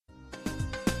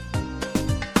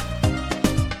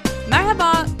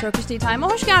Turkish Tea Time'a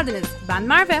hoş geldiniz. Ben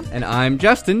Merve. And I'm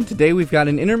Justin. Today we've got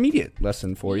an intermediate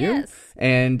lesson for you. Yes.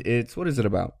 And what is it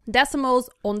about? Decimals,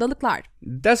 ondalıklar.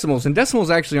 Decimals. And decimals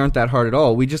actually aren't that hard at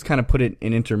all. We just kind of put it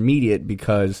in intermediate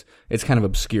because it's kind of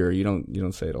obscure. You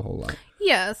don't say it a whole lot.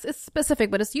 Yes, it's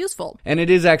specific, but it's useful. And it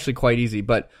is actually quite easy.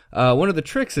 But one of the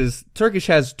tricks is Turkish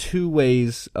has two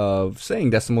ways of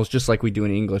saying decimals, just like we do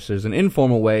in English. There's an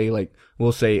informal way, like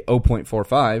we'll say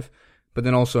 0.45, but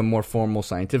then also a more formal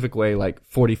scientific way, like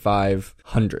 45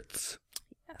 hundredths.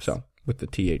 Yes. So with the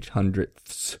TH,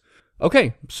 hundredths.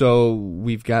 Okay, so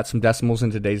we've got some decimals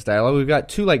in today's dialogue. We've got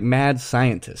two like mad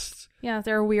scientists. Yeah,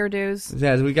 they're weirdos.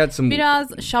 Yeah, we got some... Biraz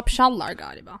şapşallar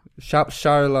galiba.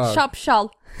 Şapşallar. Şapşal.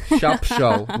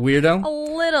 Şapşal. Weirdo?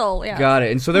 A little, yeah. Got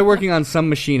it. And so they're working on some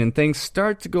machine and things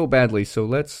start to go badly. So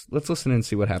let's listen and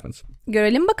see what happens.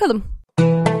 Görelim bakalım.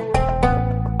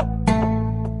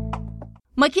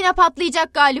 Makine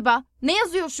patlayacak galiba. Ne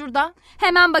yazıyor şurada?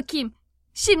 Hemen bakayım.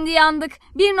 Şimdi yandık.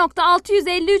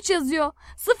 1.653 yazıyor.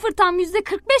 Sıfır tam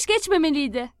 %45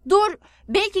 geçmemeliydi. Dur,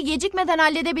 belki gecikmeden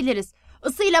halledebiliriz.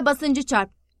 Isıyla basıncı çarp.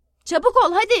 Çabuk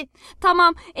ol hadi.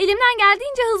 Tamam, elimden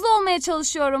geldiğince hızlı olmaya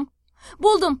çalışıyorum.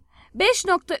 Buldum.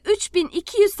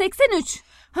 5.3283.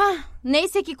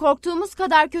 Neyse ki korktuğumuz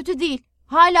kadar kötü değil.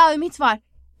 Hala ümit var.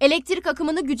 Elektrik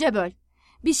akımını güce böl.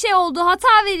 Bir şey oldu, hata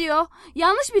veriyor.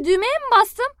 Yanlış bir düğmeye mi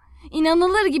bastım?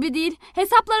 İnanılır gibi değil.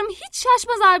 Hesaplarım hiç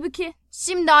şaşmaz halbuki.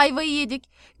 Şimdi ayvayı yedik.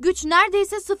 Güç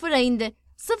neredeyse sıfıra indi.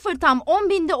 Sıfır tam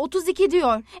 10.000'de 32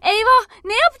 diyor. Eyvah,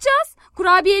 ne yapacağız?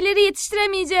 Kurabiyeleri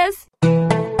yetiştiremeyeceğiz.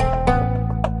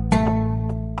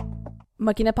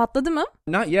 Makine patladı mı?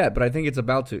 Not yet, but I think it's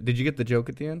about to. Did you get the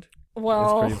joke at the end? Well...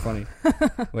 It's pretty funny.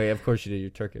 Wait, of course you did. You're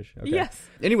Turkish. Okay. Yes.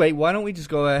 Anyway, why don't we just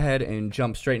go ahead and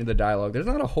jump straight into the dialogue? There's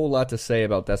not a whole lot to say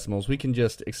about decimals. We can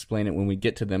just explain it when we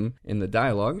get to them in the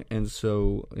dialogue. And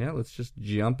so, yeah, let's just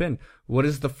jump in. What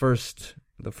does the first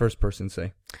person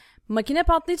say? Makine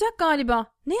patlayacak galiba.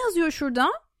 Ne yazıyor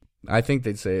şurada? I think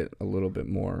they'd say it a little bit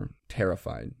more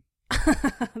terrified.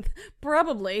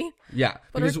 Probably. Yeah.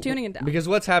 But we're tuning it down. Because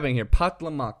what's happening here?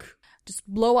 Patlamak. Just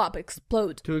blow up,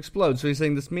 explode. To explode. So he's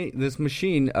saying this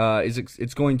machine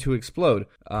it's going to explode.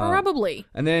 Probably.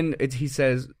 And then he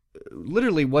says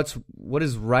literally what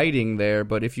is writing there,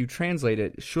 but if you translate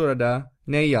it, şurada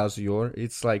ne yazıyor?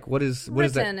 It's like what is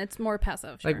Written, that? It's more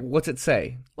passive. Sure. Like what's it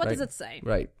say? What right? does it say?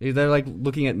 Right. They're like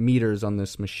looking at meters on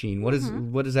this machine. What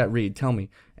does that read? Tell me.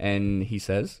 And he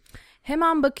says,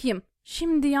 hemen bakayım.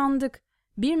 Şimdi yandık.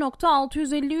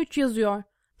 1.653 yazıyor.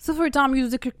 Sıfır tam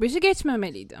 %45'i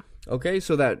geçmemeliydi. Okay,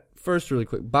 so that first really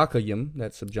quick, bakayım,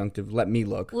 that subjunctive, let me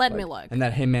look. Let me look. And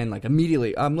that hemen, like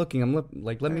immediately,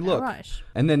 let me look. Right.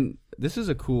 And then, this is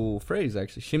a cool phrase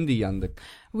actually, şimdi yandık.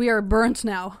 We are burnt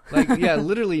now. Like, yeah,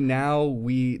 literally now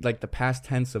like the past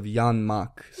tense of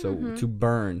yanmak, so to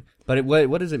burn. But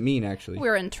what does it mean actually?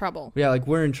 We're in trouble. Yeah, like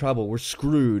we're in trouble. We're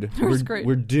screwed.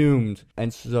 We're doomed.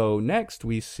 And so next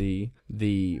we see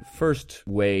the first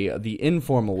way, the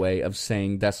informal way of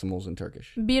saying decimals in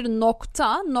Turkish. Bir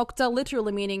nokta. Nokta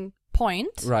literally meaning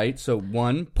point. Right, so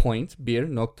 1 point, bir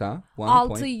nokta, 1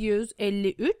 point.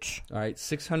 653. All right,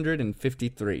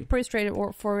 653. Pretty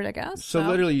straightforward, I guess. So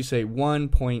literally you say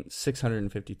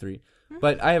 1.653.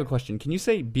 But I have a question. Can you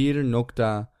say bir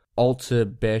nokta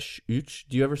 653?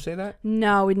 Do you ever say that?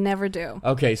 No, we never do.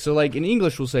 Okay, so like in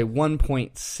English we'll say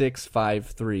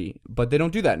 1.653, but they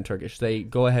don't do that in Turkish. They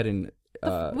go ahead and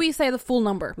we say the full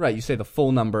number. Right, you say the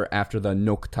full number after the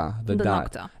nokta, the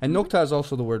dot. Nokta. And nokta is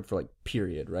also the word for like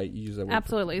period, right? You use that word.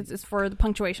 Absolutely, it's for the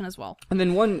punctuation as well. And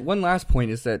then one last point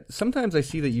is that sometimes I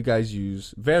see that you guys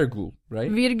use virgul,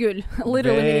 right? Virgül,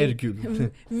 literally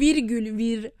virgul. meaning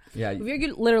vir. Yeah.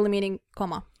 Virgül literally meaning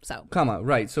comma. So. Comma,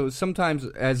 right. So sometimes,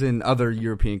 as in other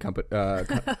European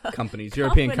companies,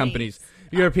 European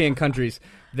countries,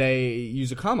 they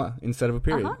use a comma instead of a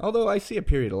period. Although I see a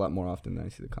period a lot more often than I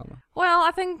see the comma. Well, I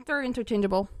think they're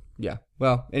interchangeable. Yeah.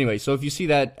 Well, anyway, so if you see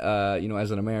that,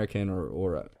 as an American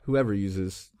or whoever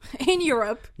uses... In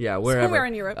Europe. Yeah, wherever. Somewhere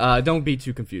in Europe. Don't be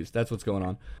too confused. That's what's going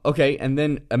on. Okay, and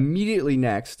then immediately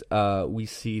next, we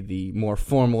see the more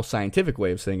formal scientific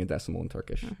way of saying a decimal in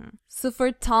Turkish.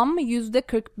 Sıfır tam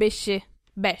 %45'i.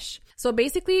 5. So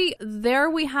basically, there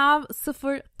we have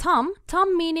sıfır tam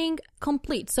meaning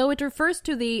complete. So it refers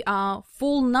to the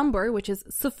full number, which is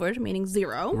sıfır, meaning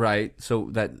 0. Right, so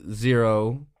that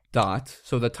 0... dot.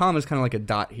 So the tam is kind of like a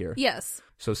dot here. Yes.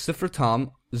 So sıfır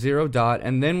tam, 0 dot,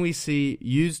 and then we see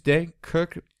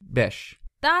 %45.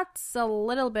 That's a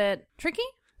little bit tricky.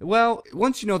 Well,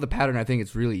 once you know the pattern, I think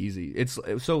it's really easy. It's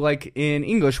so like in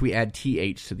English, we add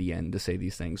th to the end to say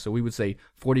these things. So we would say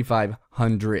 45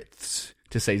 hundredths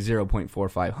to say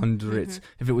 0.45 hundredths.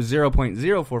 If it was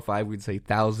 0.045, we'd say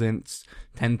thousandths,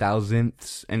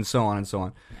 10,000ths, and so on and so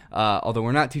on. Although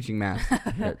we're not teaching math.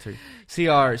 see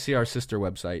our sister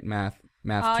website, math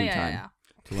tea time,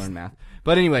 to learn math.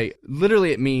 But anyway,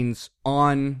 literally it means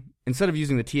on, instead of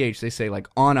using the th, they say like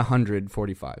on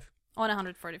 145. On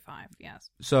 145, yes.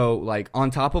 So like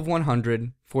on top of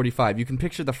 145, you can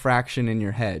picture the fraction in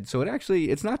your head. So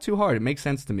it's not too hard. It makes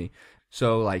sense to me.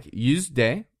 So like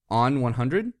yüzde on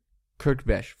 100,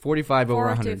 45, 45 over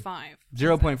 100.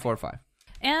 0.45.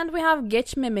 And we have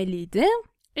geçmemeliydi.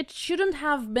 It shouldn't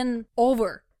have been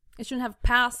over. It shouldn't have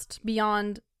passed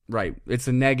beyond. Right. It's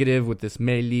a negative with this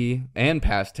meli and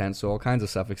past tense, so all kinds of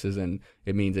suffixes, and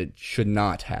it means it should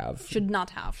not have. Should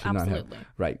not have, absolutely.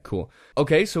 Right, cool.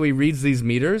 Okay, so he reads these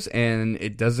meters, and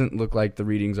it doesn't look like the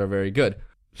readings are very good.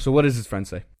 So what does his friend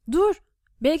say? Dur,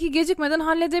 belki gecikmeden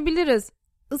halledebiliriz.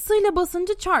 Isıyla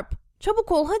basıncı çarp.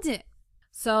 Çabuk ol hadi.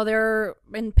 So they're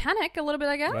in panic a little bit,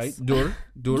 I guess. Right, dur,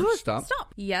 stop.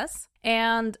 Stop, yes.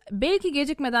 And belki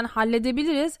gecikmeden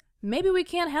halledebiliriz. Maybe we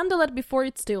can't handle it before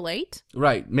it's too late.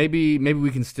 Right. Maybe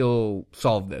we can still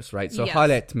solve this, right? So yes.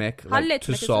 Halletmek, like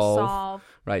to solve.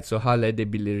 Right. So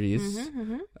halledebiliriz.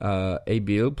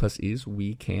 Abil plus is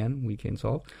we can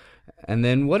solve. And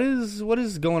then what is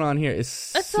going on here?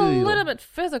 It's a little bit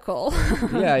physical.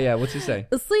 Yeah. What's he say?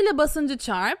 Isıyla basıncı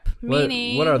çarp,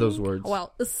 meaning. What are those words?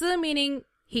 Well, ısı meaning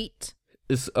heat.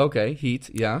 Okay, heat.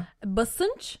 Yeah.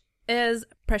 Basınç is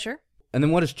pressure. And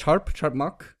then what is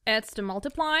çarpmak? It's to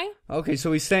multiply. Okay,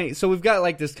 so he's saying, so we've got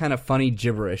like this kind of funny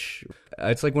gibberish.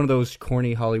 It's like one of those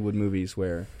corny Hollywood movies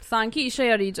where sanki işe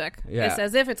yarayacak. Yeah. It's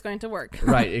as if it's going to work.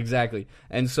 Right, exactly.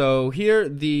 And so here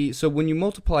so when you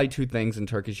multiply two things in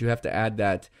Turkish, you have to add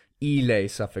that ile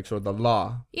suffix or the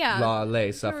la. Yeah. La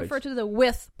le suffix. To refer to the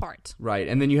with part. Right,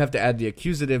 and then you have to add the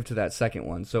accusative to that second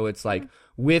one. So it's like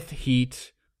with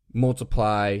heat,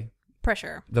 multiply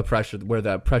pressure. The pressure, where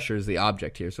the pressure is the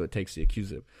object here, so it takes the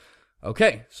accusative.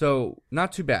 Okay, so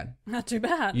not too bad. Not too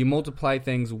bad. You multiply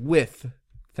things with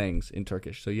things in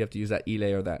Turkish, so you have to use that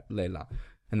ile or that lela.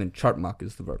 And then çarpmak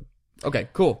is the verb. Okay,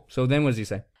 cool. So then what does he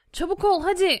say? Çabuk ol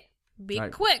hadi. Be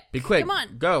right. quick. Be quick. Come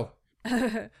on. Go.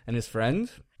 And his friend?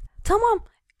 Tamam.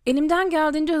 Elimden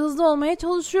geldiğince hızlı olmaya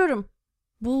çalışıyorum.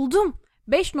 Buldum.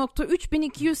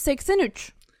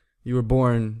 5.3283. You were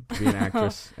born to be an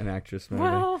actress.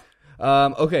 Well.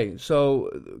 Okay, so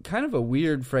kind of a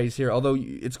weird phrase here, although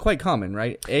it's quite common,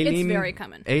 right? It's very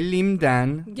common.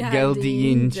 Elimden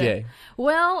geldiğince.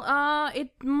 Well, it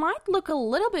might look a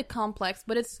little bit complex,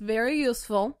 but it's very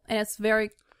useful, and it's very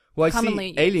commonly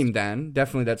used. Elimden,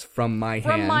 definitely that's from my hand.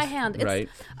 From my hand. Right.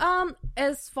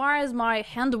 As far as my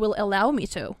hand will allow me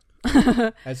to.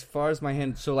 As far as my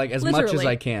hand, so like as literally, much as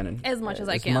I can. As much as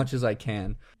I can. As much as I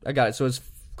can. I got it. So it's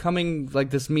coming, like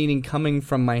this meaning coming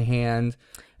from my hand.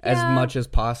 As much as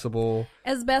possible.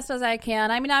 As best as I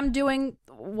can. I mean, I'm doing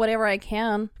whatever I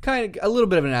can. Kind of a little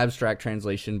bit of an abstract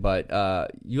translation, but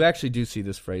you actually do see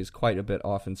this phrase quite a bit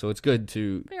often, so it's good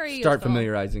to start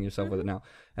familiarizing yourself with it now.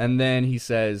 And then he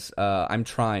says, I'm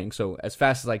trying. So as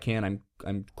fast as I can,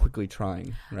 I'm quickly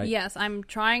trying, right? Yes, I'm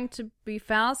trying to be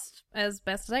fast as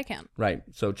best as I can. Right.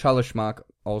 So çalışmak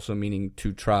also meaning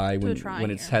to try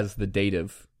when it has the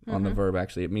dative. On the verb,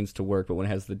 actually. It means to work, but when it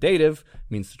has the dative,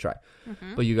 it means to try.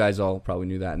 But you guys all probably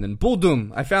knew that. And then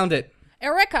buldum, I found it.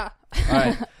 Eureka! All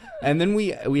right. And then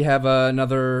we have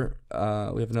another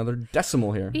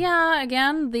decimal here. Yeah,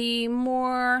 again, the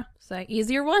more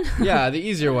easier one. Yeah, the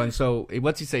easier one. So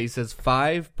what's he say? He says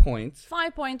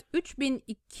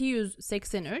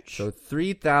 5.3283. So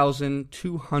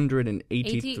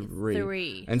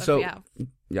 3,283. And so yeah.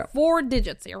 4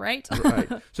 digits here, right? Right.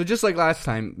 So just like last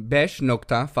time,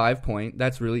 5 point.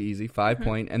 That's really easy. 5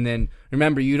 point. And then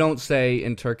remember, you don't say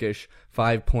in Turkish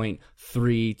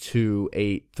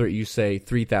 5.3283. You say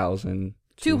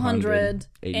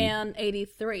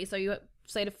 3,283. So you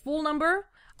say the full number.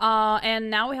 And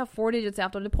now we have 4 digits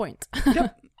after the point.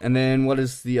 Yep. And then what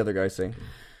does the other guy say?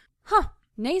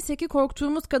 Neyse ki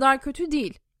korktuğumuz kadar kötü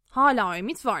değil. Hala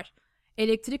ümit var.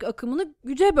 Elektrik akımını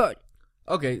güce böl.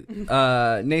 Okay,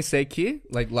 neyse ki,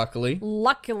 like luckily.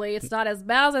 Luckily, it's not as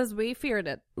bad as we feared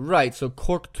it. Right, so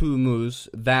korktuğumuz,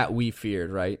 that we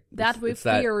feared, right? That we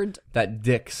feared. That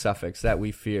dik suffix, that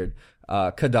we feared.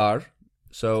 Kadar,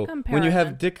 so when you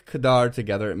have dik kadar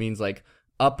together, it means like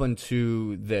up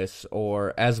unto this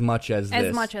or as much as this.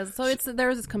 As much as, so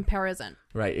there's this comparison.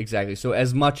 Right, exactly. So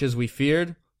as much as we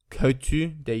feared,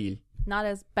 kötü değil. Not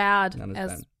as bad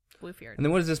as we feared. And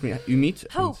then what does this mean?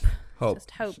 Ümit? Hope. Hope.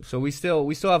 Just hope. So we still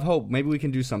have hope. Maybe we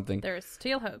can do something. There's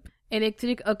still hope.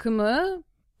 Elektrik akımı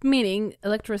meaning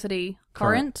electricity,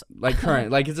 current. Like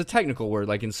current. Like it's a technical word,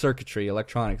 like in circuitry,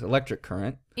 electronics, electric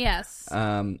current. Yes.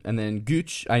 And then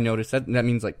güç, I noticed that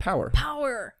means like power.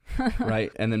 Power.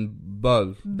 Right? And then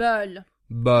böl.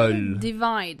 Böl.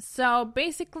 Divide. So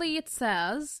basically it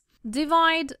says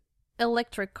divide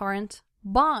electric current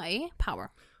by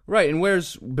power. Right, and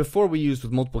whereas before we used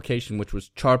with multiplication, which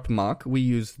was çarpmak, we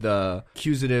used the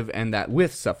accusative and that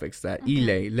with suffix, that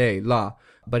ile, le, la.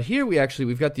 But here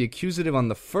we've got the accusative on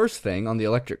the first thing, on the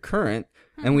electric current,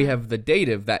 and we have the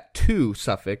dative, that to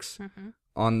suffix,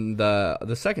 on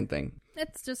the second thing.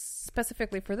 It's just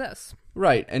specifically for this.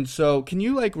 Right, and so can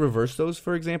you like reverse those,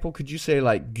 for example? Could you say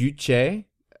like güçe,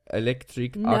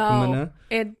 elektrik akımını? No,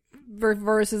 it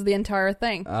reverses the entire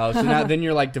thing. Oh, so now then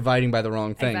you're like dividing by the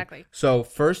wrong thing. Exactly. So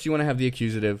first you want to have the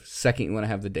accusative, second you want to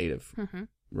have the dative,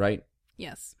 right?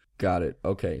 Yes. Got it.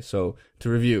 Okay, so to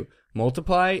review,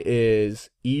 multiply is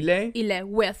ile,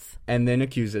 with. and then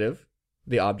accusative,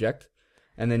 the object,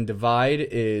 and then divide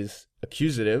is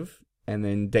accusative, and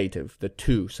then dative, the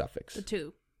to suffix. The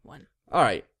to one. All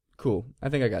right, cool. I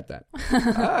think I got that.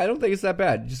 I don't think it's that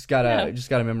bad. Just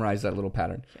gotta memorize that little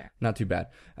pattern. Sure. Not too bad.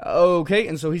 Okay,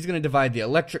 and so he's gonna divide the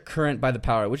electric current by the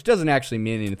power, which doesn't actually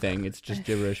mean anything. It's just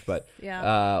gibberish. But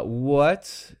yeah.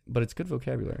 But it's good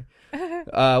vocabulary.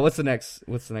 What's the next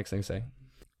thing say?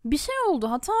 Bir şey oldu,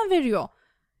 hata veriyor.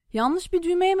 Yanlış bir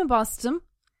düğmeye mi bastım?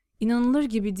 İnanılır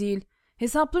gibi değil.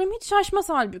 Hesaplarım hiç şaşmaz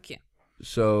halbuki.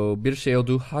 So bir şey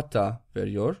oldu, hata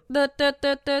veriyor.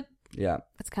 Yeah.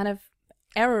 It's kind of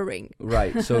erroring.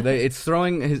 Right. So it's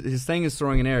throwing his thing is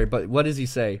throwing an error. But what does he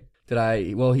say?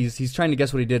 He's trying to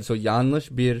guess what he did. So yanlış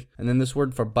bir, and then this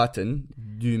word for button,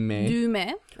 düğme.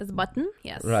 Düğme is button.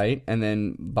 Yes. Right. And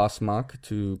then basmak,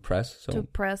 to press. So to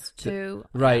press to.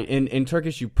 Right. In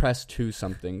Turkish, you press to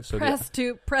something. So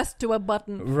press to a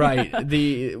button. Right.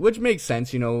 Which makes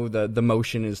sense. You know, the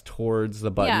motion is towards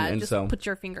the button, and just so put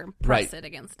your finger and press it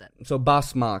against it. So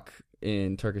basmak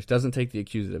in Turkish doesn't take the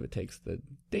accusative; it takes the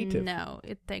dative. No,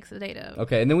 it takes the dative.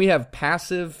 Okay, and then we have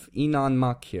passive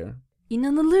inanmak here.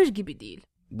 İnanılır gibi değil.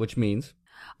 Which means?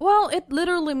 Well, it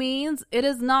literally means it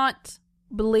is not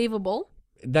believable.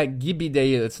 That gibi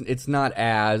değil, it's not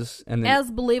as and then,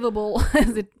 as believable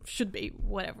as it should be.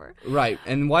 Whatever. Right,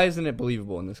 and why isn't it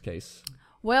believable in this case?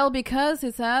 Well, because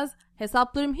it says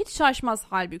hesaplarım hiç şaşmaz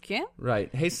halbuki.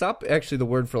 Right. Hesap, actually the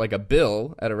word for like a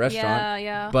bill at a restaurant.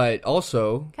 Yeah. But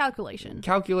also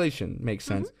calculation makes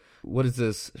sense. What is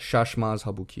this şaşmaz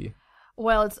halbuki?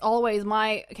 Well, it's always,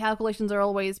 my calculations are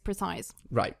always precise.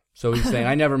 Right. So he's saying,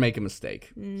 I never make a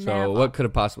mistake. So what could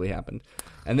have possibly happened?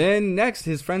 And then next,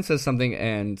 his friend says something,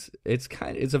 and it's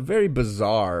a very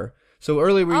bizarre. So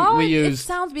earlier we used. It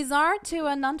sounds bizarre to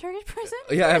a non-Turkish person.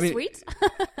 Yeah, I mean, sweet.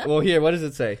 Well, here, what does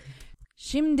it say?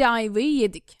 Şimdi ayvayı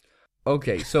yedik.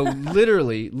 Okay, so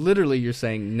literally, you're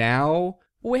saying now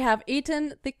we have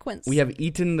eaten the quince. We have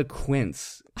eaten the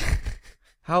quince.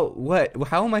 How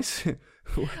am I?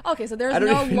 Okay, so there's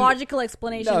no logical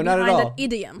explanation behind that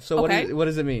idiom. So what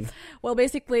does it mean? Well,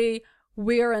 basically,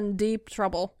 we're in deep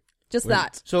trouble. Just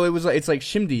that. So it's like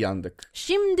şimdi yandık.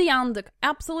 Şimdi yandık.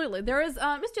 Absolutely. There is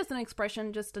it's just an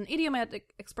expression, just an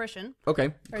idiomatic expression.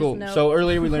 Okay, cool. So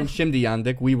earlier we learned şimdi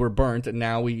yandık, we were burnt, and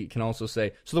now we can also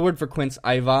say, so the word for quince,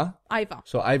 ayva.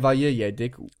 So ayvayı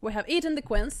yedik. We have eaten the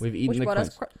quince. We've eaten the quince.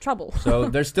 Which brought us trouble. So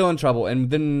they're still in trouble.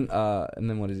 And then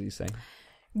what does he say?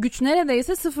 Güç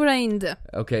neredeyse sıfıra indi.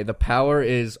 Okay, the power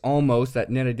is almost, that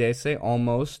neredeyse,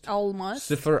 almost.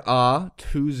 Sıfır a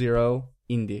 20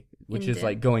 indi. Which is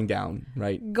like going down,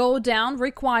 right? Go down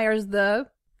requires the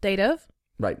dative.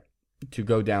 Right. To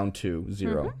go down to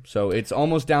 0. So it's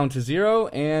almost down to 0,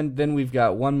 and then we've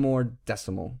got one more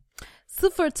decimal.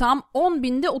 Sıfır tam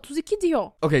 10.000'de 32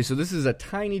 diyor. Okay, so this is a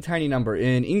tiny, tiny number.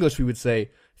 In English, we would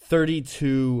say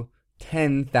 32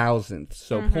 10,000th.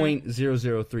 So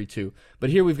 0.0032. But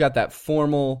here we've got that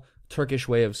formal Turkish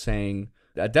way of saying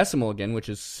a decimal again, which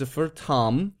is sıfır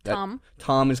tam.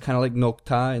 Tam is kind of like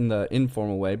nokta in the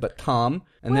informal way, but tam.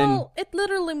 And well, it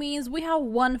literally means we have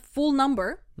one full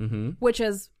number, which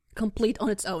is complete on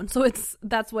its own. So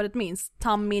that's what it means.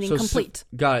 Tam meaning complete.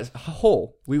 Got it.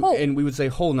 Whole. And we would say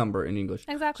whole number in English.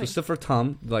 Exactly. So sıfır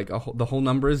tam, like the whole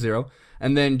number is 0.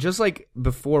 And then just like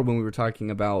before when we were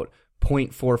talking about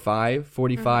 0.45,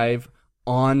 45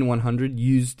 on 100,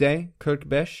 yüzde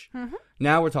 45.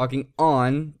 Now we're talking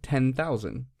on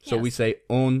 10,000. So we say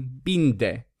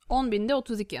 10.000'de. 10.000'de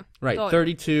 32. Right, doğru.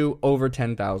 32 over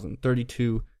 10,000.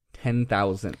 32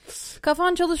 10,000ths.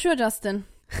 Kafan çalışıyor, Justin.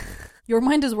 Your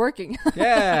mind is working.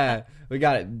 Yeah, we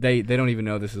got it. They don't even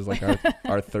know this is like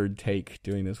our third take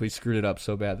doing this. We screwed it up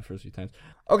so bad the first few times.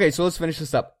 Okay, so let's finish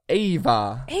this up.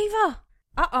 Ava.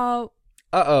 Uh-oh.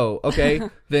 Okay.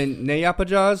 Then ne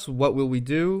yapacağız? What will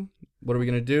we do? What are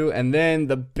we going to do? And then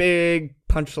the big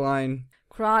punchline.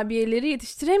 Kurabiyeleri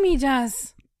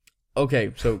yetiştiremeyeceğiz.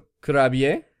 Okay, so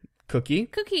kurabiye,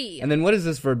 cookie. Cookie. And then what is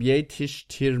this verb?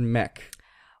 Yetiştirmek.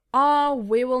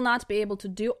 We will not be able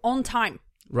to do on time.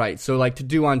 Right, so like to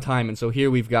do on time. And so here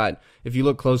we've got, if you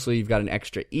look closely, you've got an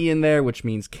extra E in there, which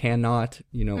means cannot,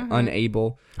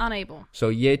 unable. Unable.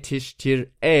 So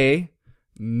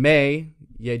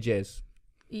yetiştiremeyeceğiz.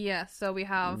 Yeah, so we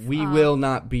have... We will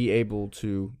not be able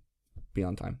to be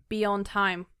on time. Be on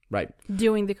time. Right.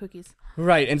 Doing the cookies.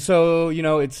 Right, and so,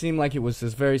 it seemed like it was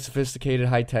this very sophisticated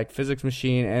high-tech physics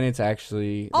machine, and it's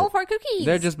actually... All for cookies.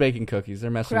 They're just baking cookies. They're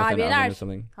messing with an oven or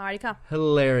something. Harika.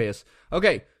 Hilarious.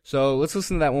 Okay, so let's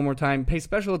listen to that one more time. Pay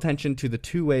special attention to the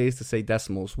two ways to say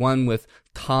decimals. One with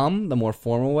tam, the more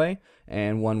formal way,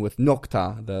 and one with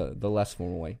nokta, the less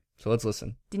formal way. So let's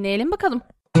listen. Dinleyelim bakalım.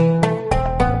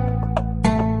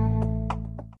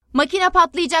 Makine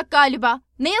patlayacak galiba.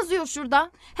 Ne yazıyor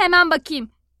şurada? Hemen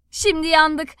bakayım. Şimdi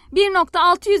yandık.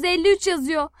 1.653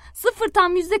 yazıyor. 0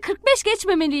 tam %45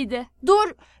 geçmemeliydi.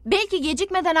 Dur, belki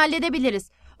gecikmeden halledebiliriz.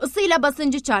 Isıyla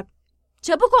basıncı çarp.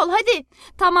 Çabuk ol hadi.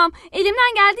 Tamam,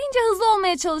 elimden geldiğince hızlı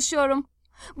olmaya çalışıyorum.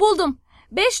 Buldum.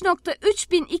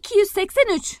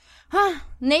 5.3283.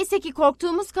 Neyse ki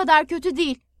korktuğumuz kadar kötü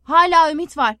değil. Hala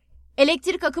ümit var.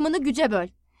 Elektrik akımını güce böl.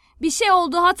 Bir şey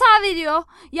oldu, hata veriyor.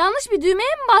 Yanlış bir düğmeye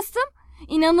mi bastım?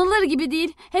 İnanılır gibi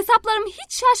değil. Hesaplarım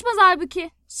hiç şaşmaz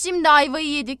halbuki. Şimdi ayvayı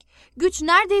yedik. Güç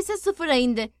neredeyse sıfıra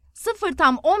indi. 0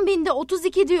 tam 10.000'de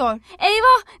 32 diyor.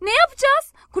 Eyvah, ne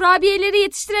yapacağız? Kurabiyeleri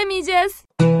yetiştiremeyeceğiz.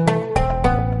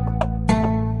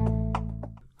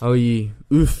 Ay,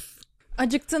 üf.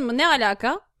 Acıktın mı? Ne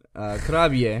alaka?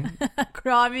 Kurabiye.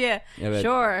 Kurabiye. Evet.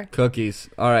 Sure. Cookies.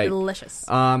 All right. Delicious.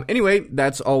 Anyway,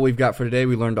 that's all we've got for today.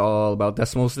 We learned all about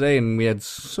decimals today, and we had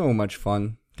so much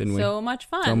fun, didn't we? So much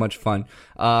fun. So much fun.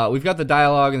 We've got the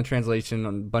dialogue and the translation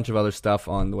and a bunch of other stuff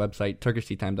on the website,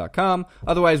 turkishteatime.com.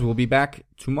 Otherwise, we'll be back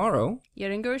tomorrow.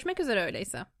 Yarın görüşmek üzere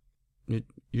öyleyse.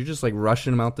 You're just like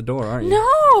rushing them out the door, aren't you? No,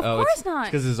 of course not.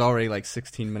 Because it's already like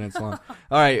 16 minutes long.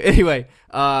 All right. Anyway,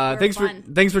 thanks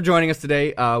for joining us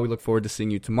today. We look forward to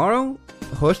seeing you tomorrow.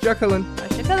 Hoşça kalın.